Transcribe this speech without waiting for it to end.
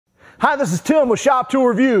Hi, this is Tim with Shop Tool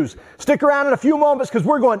Reviews. Stick around in a few moments because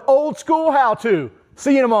we're going old school how-to.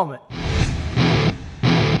 See you in a moment.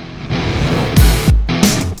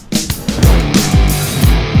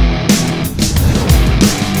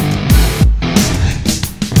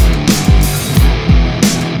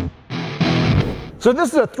 So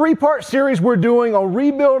this is a three-part series we're doing on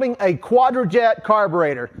rebuilding a Quadrajet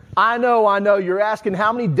carburetor. I know, you're asking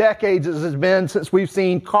how many decades it has been since we've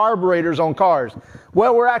seen carburetors on cars.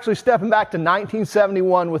 Well, we're actually stepping back to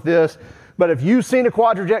 1971 with this, but if you've seen a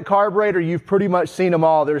Quadrajet carburetor, you've pretty much seen them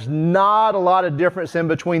all. There's not a lot of difference in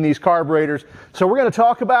between these carburetors. So we're going to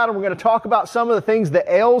talk about them. We're going to talk about some of the things that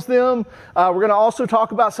ails them. We're going to also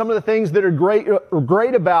talk about some of the things that are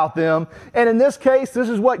great about them. And in this case, this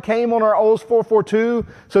is what came on our Olds 442.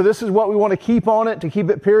 So this is what we want to keep on it to keep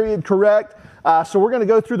it period correct. So we're going to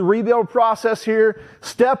go through the rebuild process here.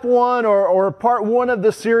 Step one or part one of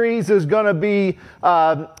the series is going to be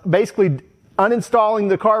basically uninstalling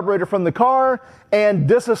the carburetor from the car and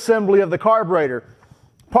disassembly of the carburetor.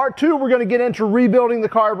 Part two, we're going to get into rebuilding the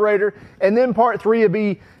carburetor, and then part three will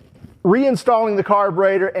be reinstalling the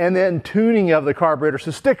carburetor and then tuning of the carburetor.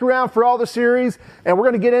 So stick around for all the series, and we're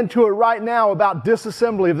going to get into it right now about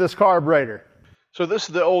disassembly of this carburetor. So this is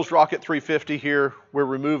the Olds Rocket 350 here. We're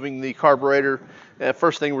removing the carburetor.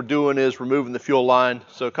 First thing we're doing is removing the fuel line.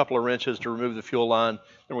 So a couple of wrenches to remove the fuel line.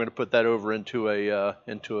 Then we're going to put that over into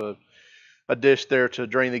a dish there to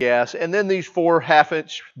drain the gas. And then these 4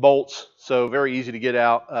 1/2-inch bolts. So very easy to get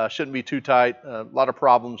out. Shouldn't be too tight. A lot of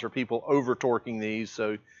problems are people over torquing these.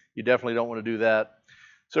 So you definitely don't want to do that.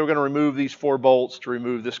 So we're going to remove these 4 bolts to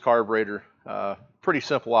remove this carburetor. Pretty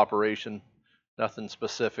simple operation. Nothing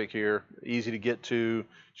specific here. Easy to get to.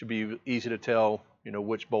 Should be easy to tell,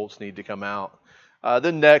 which bolts need to come out.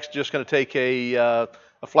 Then next, just going to take a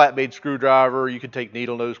flat blade screwdriver. You can take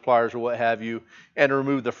needle nose pliers or what have you, and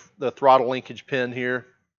remove the throttle linkage pin here.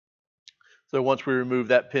 So once we remove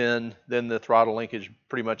that pin, then the throttle linkage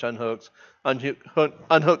pretty much unhooks.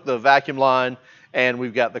 Unhook the vacuum line, and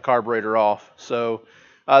we've got the carburetor off. So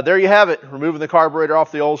there you have it. Removing the carburetor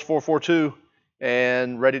off the Olds 442.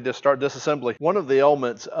 And ready to start disassembly. One of the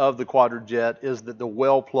elements of the Quadrajet is that the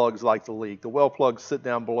well plugs like to leak. The well plugs sit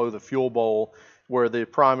down below the fuel bowl where the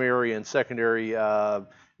primary and secondary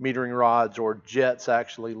metering rods or jets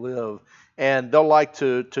actually live. And they'll like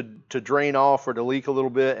to drain off or to leak a little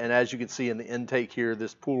bit. And as you can see in the intake here,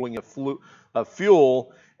 this pooling of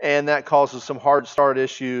fuel, and that causes some hard start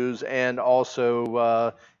issues, and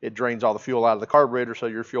also it drains all the fuel out of the carburetor, so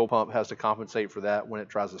your fuel pump has to compensate for that when it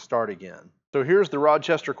tries to start again. So here's the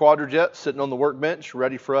Rochester Quadrajet sitting on the workbench,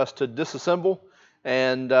 ready for us to disassemble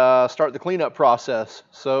and start the cleanup process.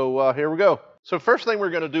 So here we go. So first thing we're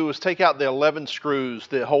going to do is take out the 11 screws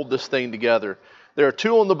that hold this thing together. There are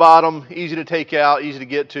 2 on the bottom, easy to take out, easy to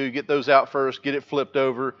get to. Get those out first, get it flipped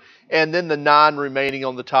over, and then the 9 remaining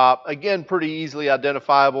on the top. Again, pretty easily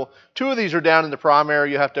identifiable. 2 of these are down in the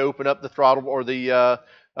primary. You have to open up the throttle or the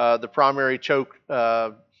primary choke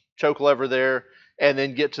lever there, and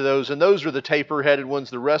then get to those. And those are the taper-headed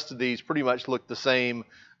ones. The rest of these pretty much look the same,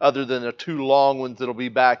 other than the 2 long ones that'll be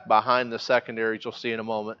back behind the secondaries you'll see in a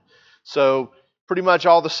moment. So pretty much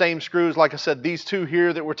all the same screws. Like I said, these 2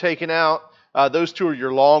 here that we're taking out, those 2 are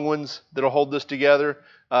your long ones that'll hold this together.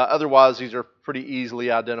 Otherwise, these are pretty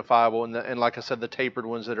easily identifiable. And like I said, the tapered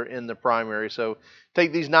ones that are in the primary. So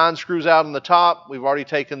take these 9 screws out on the top. We've already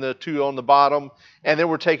taken the 2 on the bottom. And then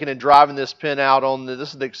we're taking and driving this pin out on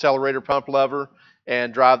this is the accelerator pump lever.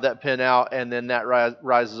 And drive that pin out, and then that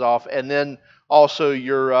rises off. And then also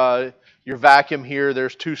your vacuum here,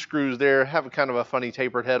 there's 2 screws there. Have a kind of a funny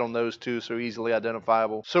tapered head on those 2, so easily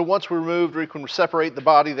identifiable. So once we're removed, we can separate the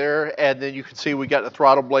body there, and then you can see we got the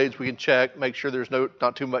throttle blades. We can check, make sure there's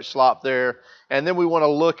not too much slop there. And then we want to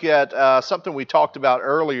look at something we talked about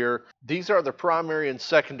earlier. These are the primary and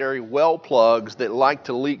secondary well plugs that like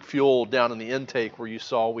to leak fuel down in the intake, where you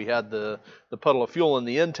saw we had the puddle of fuel in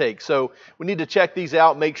the intake. So we need to check these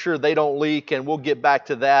out, make sure they don't leak, and we'll get back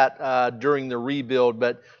to that during the rebuild.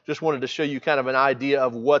 But just wanted to show you kind of an idea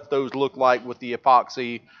of what those look like with the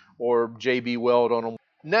epoxy or JB weld on them.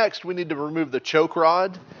 Next, we need to remove the choke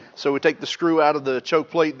rod. So we take the screw out of the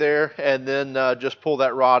choke plate there, and then just pull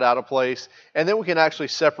that rod out of place. And then we can actually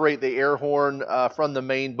separate the air horn from the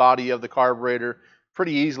main body of the carburetor.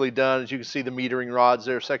 Pretty easily done. As you can see, the metering rods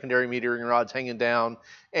there, secondary metering rods hanging down,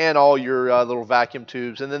 and all your little vacuum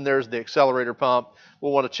tubes. And then there's the accelerator pump.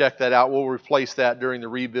 We'll want to check that out. We'll replace that during the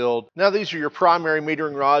rebuild. Now these are your primary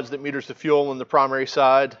metering rods that meters the fuel on the primary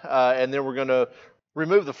side. And then we're going to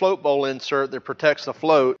remove the float bowl insert that protects the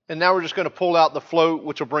float. And now we're just going to pull out the float,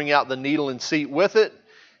 which will bring out the needle and seat with it.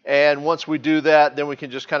 And once we do that, then we can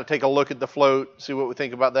just kind of take a look at the float, see what we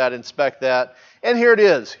think about that, inspect that. And here it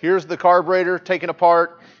is. Here's the carburetor taken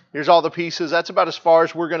apart. Here's all the pieces. That's about as far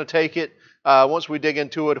as we're going to take it. Once we dig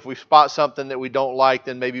into it, if we spot something that we don't like,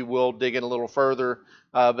 then maybe we'll dig in a little further.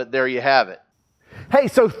 But there you have it. Hey,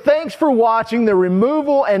 so thanks for watching the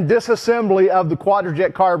removal and disassembly of the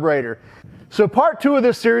Quadrajet carburetor. So part 2 of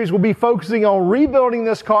this series will be focusing on rebuilding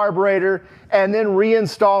this carburetor and then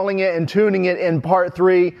reinstalling it and tuning it in part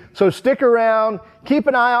 3. So stick around, keep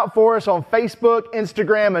an eye out for us on Facebook,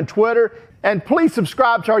 Instagram, and Twitter, and please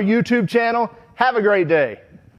subscribe to our YouTube channel. Have a great day.